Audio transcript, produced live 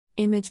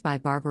Image by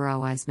Barbara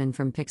Wiseman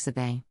from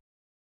Pixabay.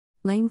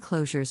 Lane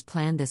closures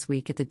planned this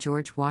week at the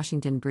George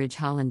Washington Bridge,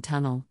 Holland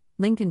Tunnel,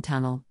 Lincoln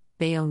Tunnel,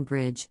 Bayonne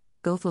Bridge,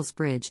 Goethals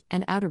Bridge,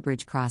 and Outer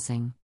Bridge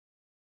Crossing.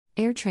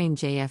 AirTrain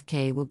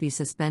JFK will be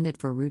suspended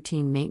for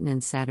routine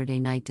maintenance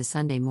Saturday night to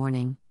Sunday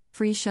morning.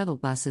 Free shuttle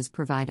buses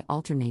provide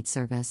alternate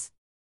service.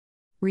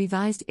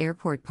 Revised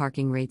airport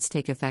parking rates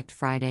take effect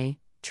Friday.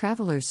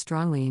 Travelers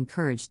strongly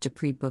encouraged to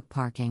pre-book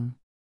parking.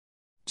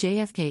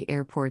 JFK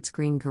Airport's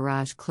Green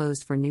Garage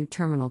closed for new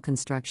terminal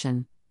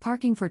construction.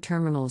 Parking for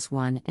Terminals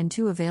 1 and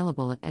 2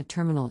 available at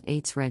Terminal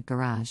 8's Red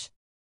Garage.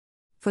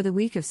 For the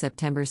week of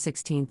September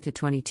 16 to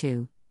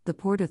 22, the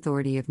Port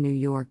Authority of New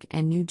York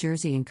and New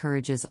Jersey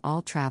encourages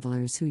all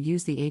travelers who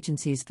use the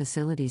agency's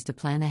facilities to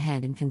plan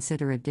ahead and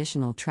consider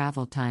additional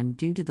travel time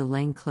due to the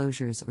lane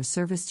closures or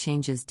service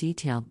changes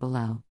detailed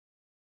below.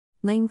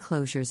 Lane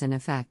closures in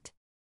effect.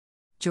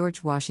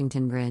 George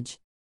Washington Bridge.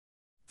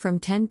 From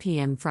 10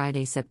 p.m.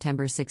 Friday,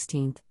 September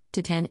 16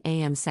 to 10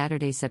 a.m.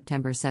 Saturday,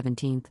 September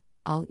 17,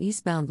 all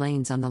eastbound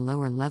lanes on the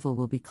lower level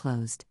will be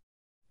closed.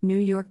 New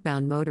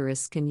York-bound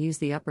motorists can use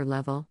the upper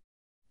level.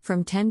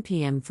 From 10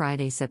 p.m.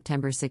 Friday,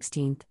 September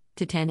 16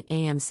 to 10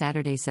 a.m.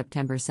 Saturday,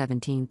 September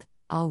 17,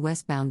 all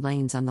westbound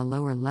lanes on the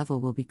lower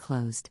level will be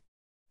closed.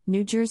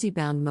 New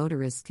Jersey-bound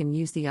motorists can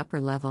use the upper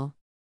level.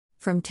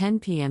 From 10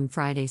 p.m.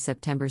 Friday,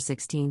 September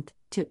 16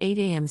 to 8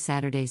 a.m.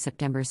 Saturday,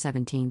 September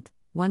 17,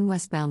 one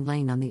westbound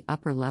lane on the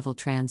upper level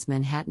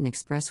Trans-Manhattan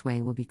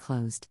Expressway will be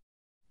closed.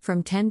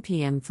 From 10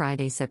 p.m.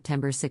 Friday,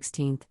 September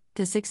 16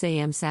 to 6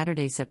 a.m.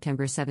 Saturday,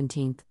 September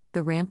 17,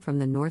 the ramp from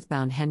the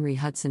northbound Henry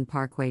Hudson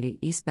Parkway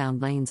to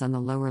eastbound lanes on the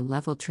lower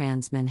level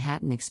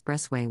Trans-Manhattan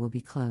Expressway will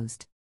be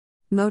closed.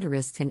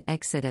 Motorists can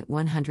exit at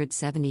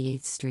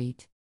 178th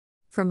Street.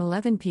 From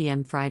 11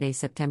 p.m. Friday,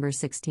 September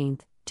 16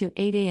 to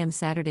 8 a.m.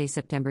 Saturday,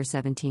 September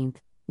 17,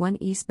 one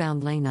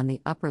eastbound lane on the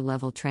upper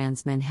level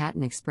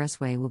Trans-Manhattan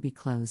Expressway will be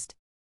closed.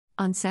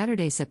 On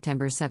Saturday,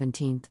 September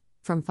 17,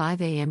 from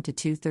 5 a.m. to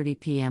 2:30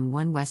 p.m.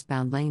 one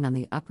westbound lane on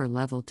the upper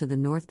level to the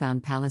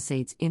northbound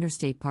Palisades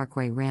Interstate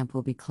Parkway ramp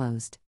will be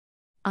closed.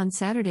 On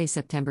Saturday,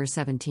 September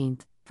 17,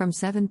 from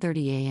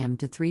 7:30 a.m.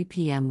 to 3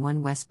 p.m.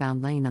 one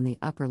westbound lane on the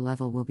upper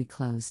level will be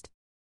closed.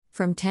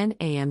 From 10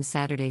 a.m.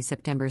 Saturday,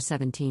 September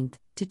 17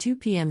 to 2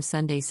 p.m.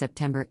 Sunday,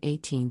 September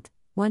 18,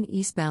 one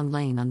eastbound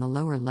lane on the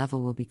lower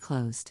level will be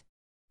closed.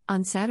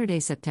 On Saturday,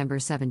 September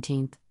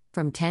 17,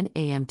 from 10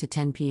 a.m. to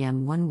 10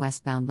 p.m. one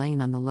westbound lane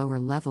on the lower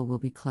level will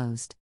be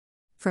closed.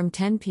 From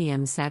 10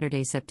 p.m.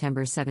 Saturday,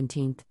 September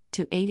 17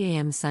 to 8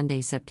 a.m.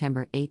 Sunday,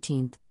 September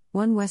 18,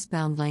 one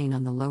westbound lane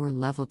on the lower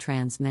level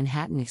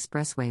Trans-Manhattan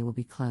Expressway will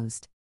be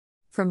closed.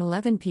 From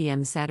 11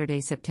 p.m. Saturday,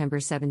 September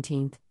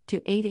 17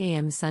 to 8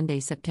 a.m. Sunday,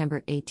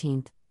 September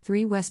 18,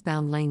 three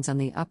westbound lanes on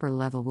the upper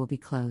level will be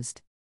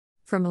closed.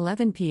 From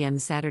 11 p.m.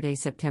 Saturday,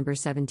 September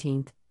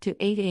 17 to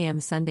 8 a.m.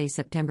 Sunday,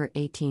 September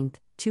 18,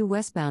 two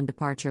westbound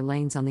departure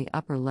lanes on the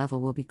upper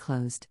level will be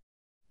closed.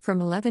 From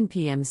 11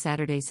 p.m.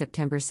 Saturday,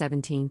 September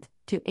 17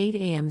 to 8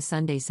 a.m.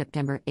 Sunday,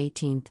 September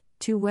 18,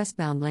 two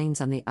westbound lanes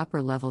on the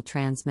upper level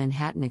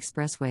Trans-Manhattan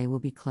Expressway will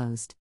be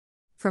closed.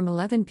 From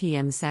 11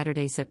 p.m.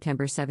 Saturday,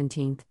 September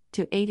 17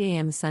 to 8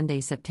 a.m. Sunday,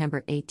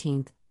 September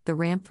 18, the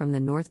ramp from the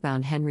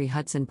northbound Henry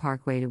Hudson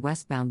Parkway to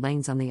westbound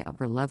lanes on the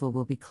upper level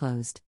will be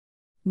closed.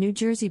 New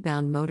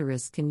Jersey-bound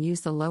motorists can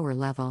use the lower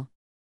level.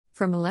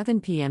 From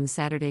 11 p.m.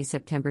 Saturday,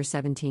 September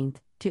 17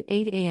 to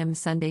 8 a.m.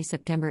 Sunday,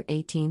 September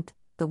 18,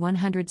 the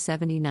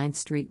 179th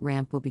Street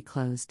ramp will be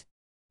closed.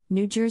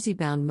 New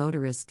Jersey-bound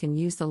motorists can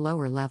use the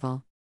lower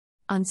level.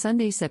 On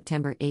Sunday,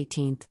 September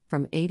 18,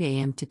 from 8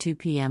 a.m. to 2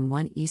 p.m.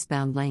 one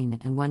eastbound lane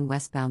and one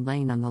westbound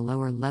lane on the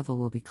lower level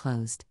will be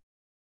closed.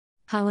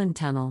 Holland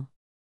Tunnel.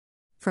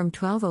 From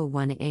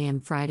 12:01 a.m.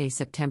 Friday,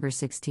 September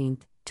 16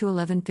 to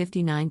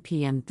 11:59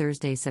 p.m.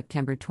 Thursday,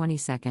 September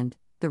 22,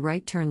 the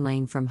right turn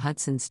lane from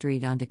Hudson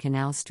Street onto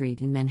Canal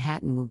Street in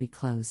Manhattan will be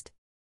closed.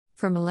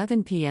 From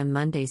 11 p.m.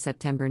 Monday,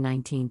 September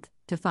 19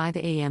 to 5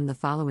 a.m. the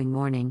following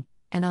morning,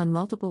 and on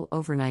multiple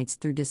overnights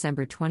through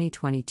December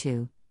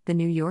 2022, the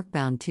New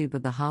York-bound tube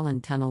of the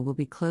Holland Tunnel will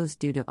be closed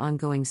due to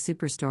ongoing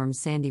Superstorm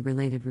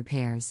Sandy-related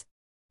repairs.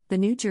 The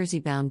New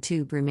Jersey-bound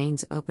tube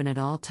remains open at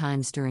all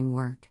times during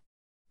work.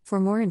 For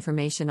more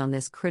information on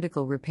this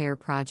critical repair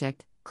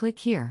project, click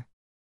here.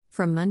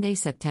 From Monday,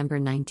 September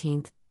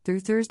 19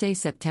 through Thursday,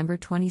 September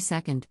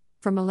 22,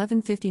 from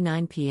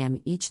 11:59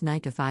 p.m. each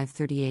night to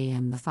 5:30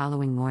 a.m. the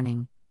following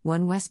morning,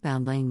 one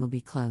westbound lane will be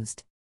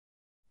closed.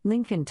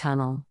 Lincoln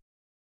Tunnel.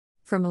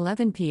 From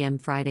 11 p.m.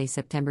 Friday,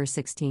 September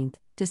 16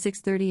 to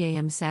 6:30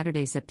 a.m.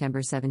 Saturday,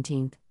 September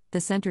 17, the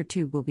center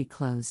tube will be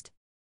closed.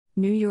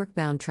 New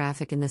York-bound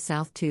traffic in the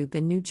South Tube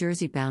and New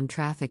Jersey-bound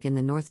traffic in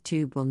the North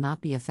Tube will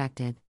not be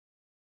affected.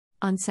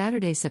 On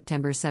Saturday,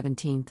 September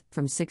 17,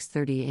 from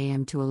 6:30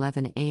 a.m. to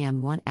 11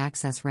 a.m. one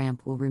access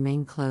ramp will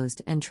remain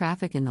closed and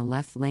traffic in the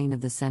left lane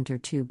of the center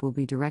tube will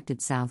be directed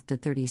south to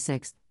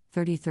 36th,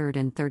 33rd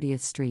and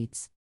 30th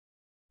Streets.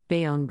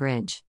 Bayonne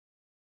Bridge.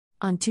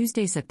 On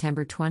Tuesday,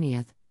 September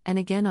 20th, and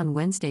again on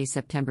Wednesday,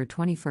 September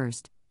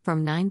 21st,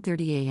 from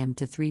 9:30 a.m.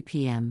 to 3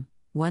 p.m.,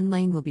 one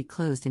lane will be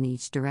closed in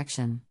each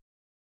direction.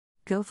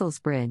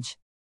 Goethals Bridge.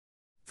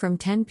 From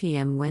 10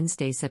 p.m.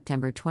 Wednesday,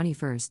 September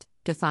 21st,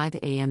 to 5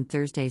 a.m.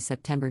 Thursday,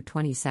 September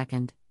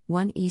 22nd,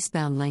 one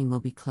eastbound lane will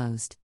be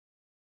closed.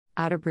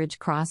 Outer Bridge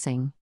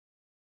Crossing.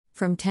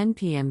 From 10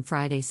 p.m.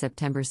 Friday,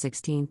 September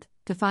 16th,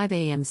 to 5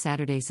 a.m.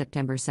 Saturday,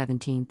 September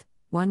 17th,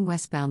 one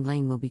westbound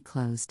lane will be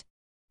closed.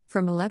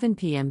 From 11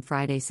 p.m.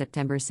 Friday,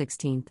 September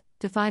 16th,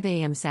 to 5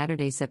 a.m.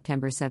 Saturday,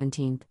 September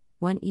 17th,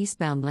 one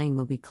eastbound lane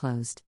will be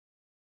closed.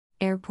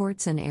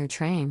 Airports and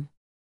AirTrain.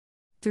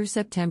 Through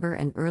September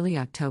and early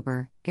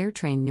October,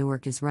 AirTrain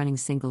Newark is running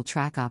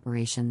single-track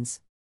operations.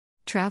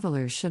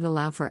 Travelers should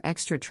allow for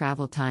extra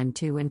travel time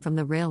to and from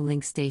the Rail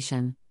Link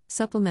station.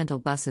 Supplemental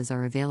buses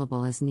are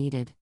available as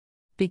needed.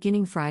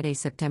 Beginning Friday,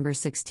 September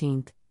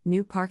 16th,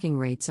 new parking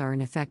rates are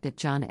in effect at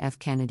John F.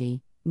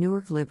 Kennedy,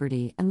 Newark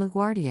Liberty, and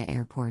LaGuardia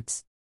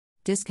airports.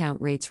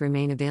 Discount rates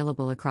remain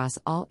available across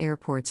all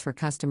airports for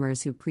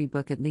customers who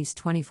pre-book at least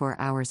 24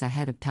 hours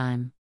ahead of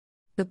time.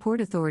 The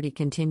Port Authority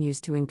continues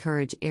to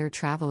encourage air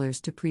travelers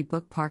to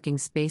pre-book parking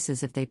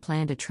spaces if they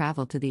plan to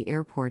travel to the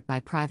airport by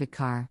private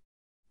car.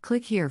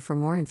 Click here for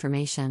more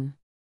information.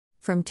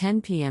 From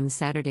 10 p.m.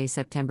 Saturday,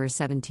 September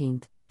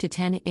 17th, to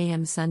 10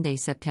 a.m. Sunday,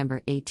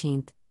 September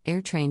 18th,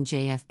 AirTrain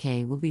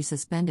JFK will be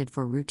suspended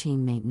for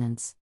routine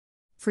maintenance.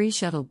 Free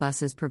shuttle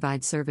buses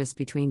provide service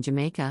between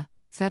Jamaica,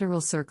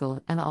 Federal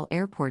Circle, and all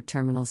airport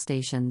terminal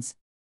stations.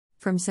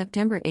 From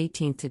September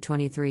 18th to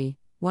 23,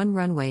 one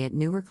runway at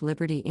Newark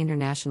Liberty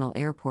International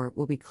Airport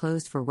will be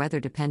closed for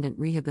weather-dependent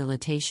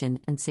rehabilitation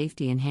and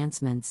safety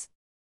enhancements.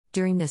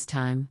 During this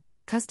time,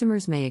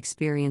 customers may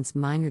experience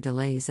minor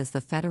delays as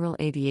the Federal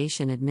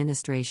Aviation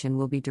Administration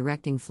will be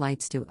directing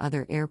flights to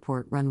other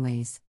airport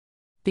runways.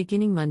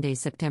 Beginning Monday,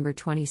 September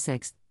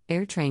 26,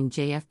 AirTrain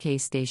JFK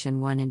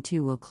Station 1 and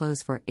 2 will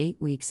close for 8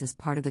 weeks as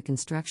part of the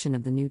construction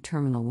of the new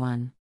Terminal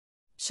 1.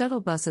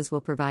 Shuttle buses will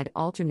provide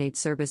alternate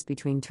service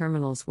between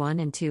Terminals 1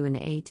 and 2 and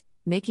 8,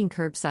 making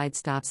curbside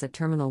stops at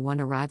Terminal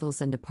 1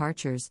 arrivals and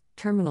departures,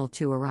 Terminal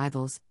 2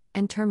 arrivals,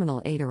 and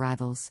Terminal 8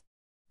 arrivals.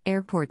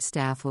 Airport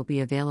staff will be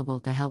available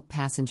to help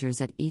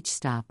passengers at each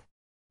stop.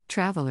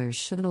 Travelers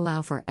should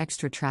allow for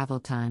extra travel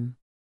time.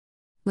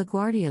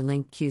 LaGuardia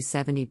Link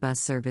Q70 bus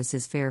service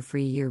is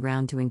fare-free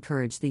year-round to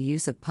encourage the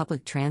use of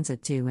public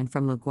transit to and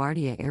from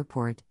LaGuardia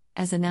Airport,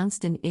 as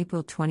announced in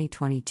April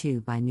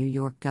 2022 by New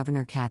York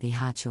Governor Kathy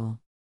Hochul.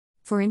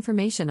 For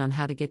information on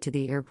how to get to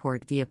the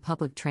airport via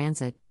public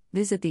transit,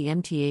 visit the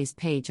MTA's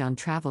page on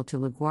Travel to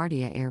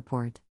LaGuardia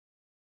Airport.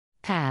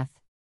 Path.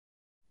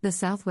 The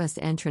southwest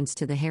entrance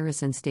to the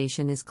Harrison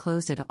Station is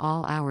closed at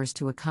all hours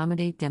to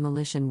accommodate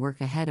demolition work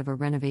ahead of a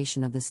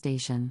renovation of the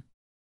station.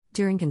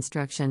 During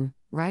construction,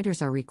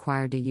 riders are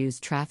required to use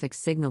traffic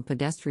signal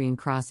pedestrian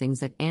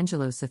crossings at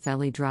Angelo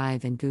Cifelli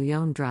Drive and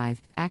Guyon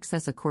Drive,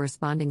 access a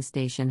corresponding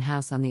station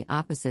house on the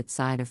opposite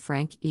side of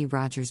Frank E.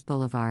 Rogers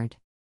Boulevard.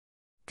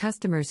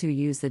 Customers who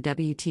use the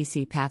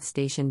WTC Path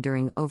station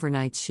during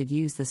overnights should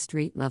use the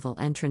street-level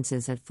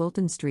entrances at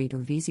Fulton Street or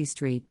Vesey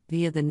Street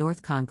via the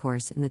North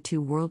Concourse in the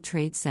 2 World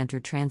Trade Center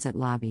Transit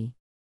Lobby.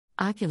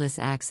 Oculus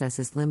access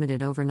is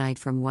limited overnight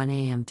from 1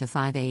 a.m. to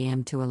 5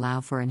 a.m. to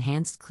allow for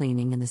enhanced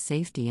cleaning and the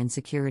safety and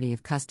security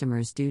of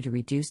customers due to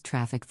reduced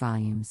traffic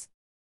volumes.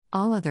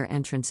 All other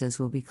entrances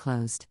will be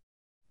closed.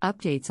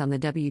 Updates on the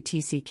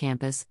WTC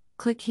campus,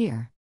 click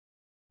here.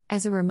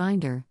 As a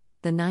reminder,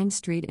 the 9th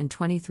Street and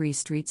 23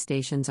 Street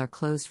stations are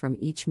closed from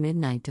each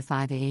midnight to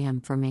 5 a.m.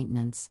 for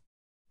maintenance.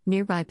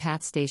 Nearby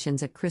PATH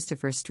stations at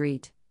Christopher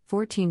Street,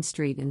 14th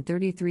Street and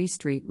 33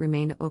 Street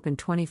remain open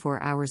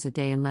 24 hours a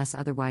day unless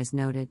otherwise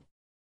noted.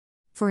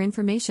 For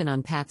information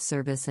on PATH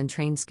service and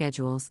train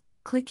schedules,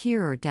 click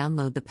here or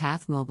download the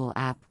PATH mobile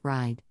app.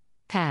 Ride.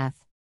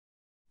 PATH.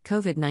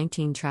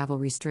 COVID-19 travel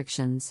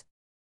restrictions.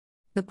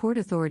 The Port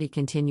Authority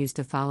continues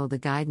to follow the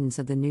guidance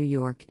of the New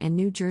York and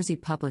New Jersey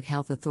public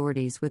health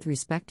authorities with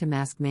respect to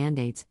mask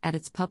mandates at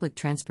its public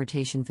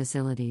transportation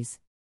facilities.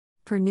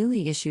 Per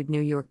newly issued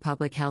New York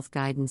public health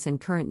guidance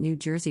and current New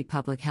Jersey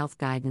public health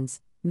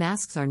guidance,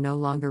 masks are no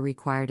longer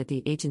required at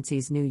the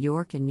agency's New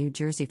York and New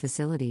Jersey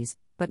facilities,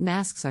 but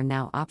masks are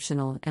now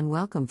optional and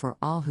welcome for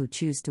all who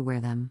choose to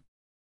wear them.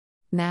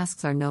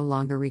 Masks are no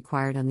longer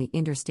required on the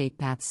interstate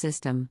PATH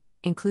system,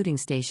 including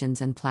stations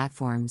and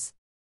platforms.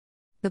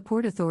 The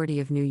Port Authority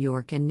of New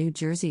York and New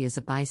Jersey is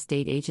a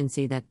bi-state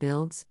agency that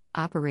builds,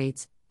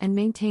 operates, and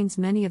maintains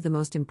many of the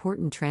most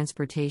important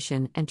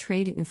transportation and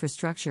trade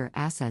infrastructure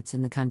assets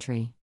in the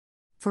country.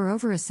 For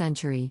over a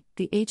century,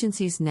 the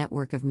agency's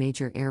network of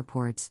major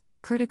airports,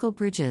 critical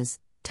bridges,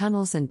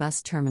 tunnels and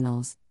bus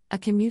terminals, a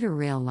commuter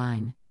rail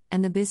line,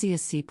 and the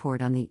busiest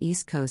seaport on the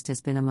East Coast has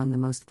been among the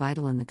most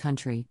vital in the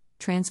country,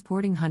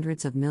 transporting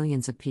hundreds of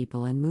millions of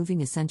people and moving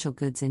essential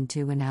goods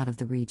into and out of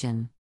the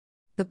region.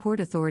 The Port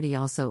Authority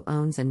also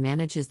owns and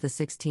manages the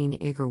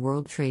 16-acre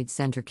World Trade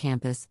Center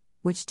campus,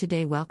 which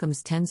today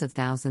welcomes tens of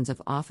thousands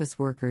of office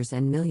workers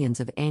and millions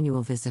of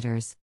annual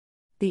visitors.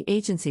 The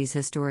agency's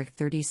historic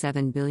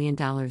 $37 billion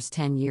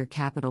 10-year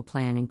capital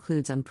plan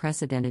includes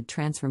unprecedented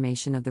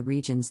transformation of the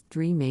region's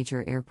 3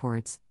 major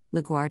airports,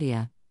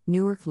 LaGuardia,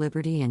 Newark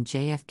Liberty and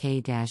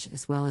JFK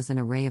as well as an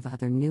array of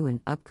other new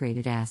and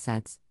upgraded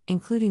assets,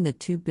 including the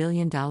 $2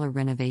 billion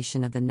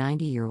renovation of the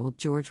 90-year-old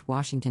George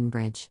Washington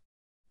Bridge.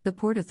 The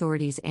Port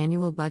Authority's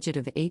annual budget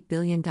of $8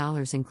 billion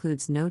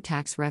includes no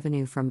tax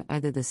revenue from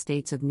either the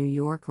states of New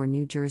York or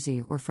New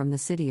Jersey or from the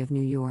City of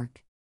New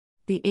York.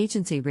 The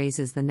agency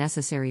raises the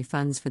necessary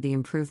funds for the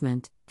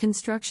improvement,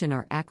 construction,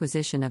 or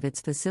acquisition of its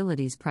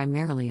facilities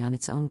primarily on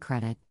its own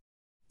credit.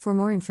 For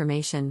more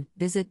information,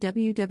 visit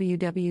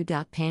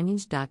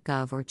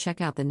www.panynj.gov or check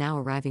out the now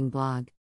arriving blog.